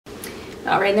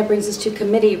All right, and that brings us to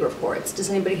committee reports. Does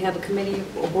anybody have a committee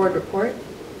or board report?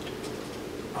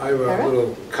 I have a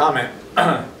little comment,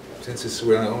 since this is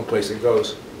the only place it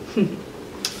goes.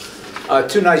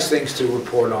 Two nice things to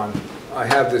report on. I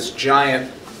have this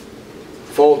giant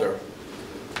folder,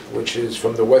 which is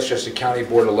from the Westchester County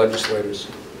Board of Legislators.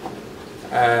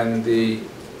 And the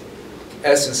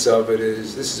essence of it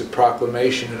is, this is a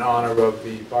proclamation in honor of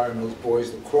the Byram Hills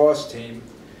Boys Lacrosse team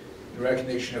in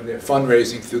recognition of their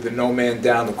fundraising through the No Man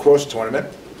Down Lacrosse tournament.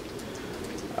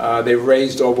 They've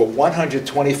raised over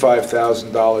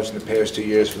 $125,000 in the past 2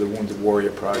 years for the Wounded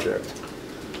Warrior Project.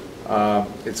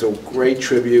 It's a great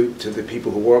tribute to the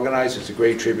people who organize. It's a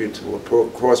great tribute to the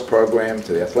lacrosse program,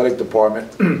 to the athletic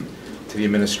department, to the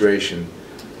administration.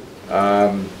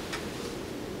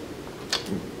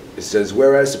 It says,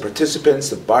 whereas the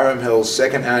participants of Byram Hills'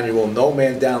 second annual No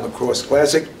Man Down Lacrosse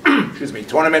Classic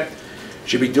tournament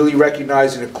should be duly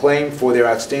recognized and acclaimed for their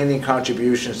outstanding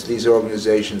contributions to these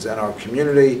organizations and our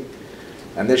community,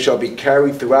 and this shall be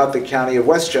carried throughout the county of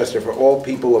Westchester for all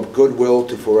people of goodwill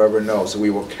to forever know. So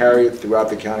we will carry it throughout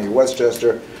the county of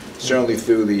Westchester, certainly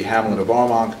through the hamlet of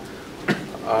Armonk.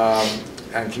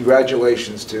 And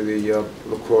congratulations to the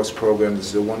lacrosse program. This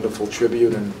is a wonderful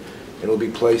tribute, and it'll be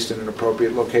placed in an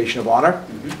appropriate location of honor.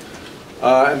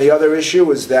 And the other issue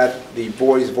is that the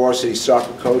boys varsity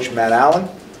soccer coach, Matt Allen,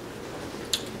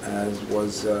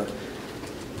 was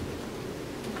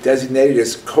designated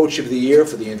as Coach of the Year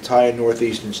for the entire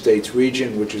Northeastern States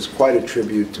region, which is quite a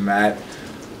tribute to Matt.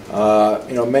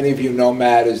 You know, many of you know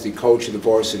Matt as the coach of the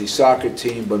varsity soccer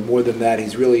team, but more than that,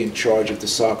 he's really in charge of the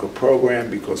soccer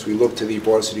program, because we look to the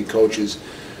varsity coaches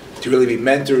to really be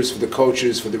mentors for the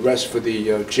coaches, for the rest, for the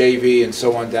JV and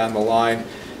so on down the line.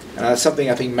 And that's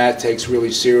something I think Matt takes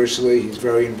really seriously. He's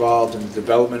very involved in the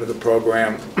development of the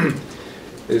program.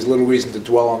 There's little reason to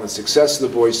dwell on the success of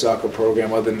the boys soccer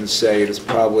program other than to say it is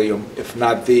probably, if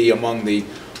not among the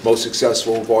most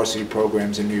successful varsity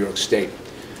programs in New York State.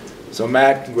 So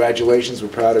Matt, congratulations. We're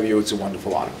proud of you. It's a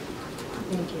wonderful honor.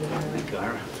 Thank you,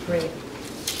 Ira. Great.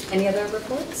 Any other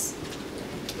reports?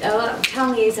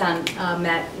 Town liaison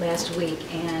met last week,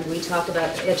 and we talked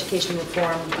about the education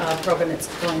reform program that's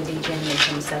going to be January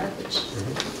 27th, which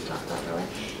we talked about earlier.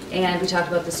 And we talked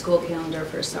about the school calendar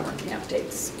for summer camp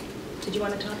dates. Did you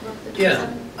want to talk about the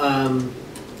 27th? Yeah.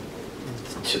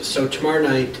 So tomorrow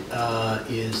night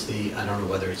is the, I don't know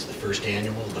whether it's the first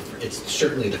annual, it's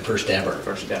certainly the first ever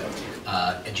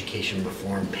education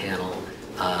reform panel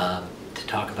to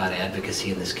talk about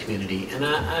advocacy in this community. And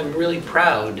I'm really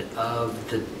proud of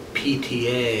the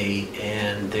PTA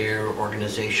and their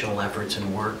organizational efforts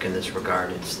and work in this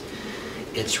regard.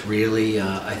 It's really,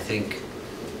 I think,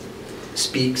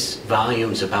 speaks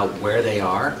volumes about where they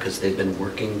are, because they've been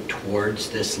working towards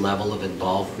this level of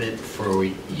involvement for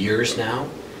years now,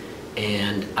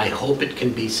 and I hope it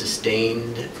can be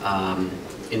sustained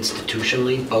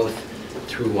institutionally, both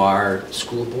through our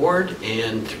school board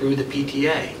and through the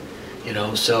PTA. You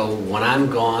know, so when I'm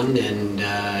gone and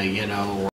you know,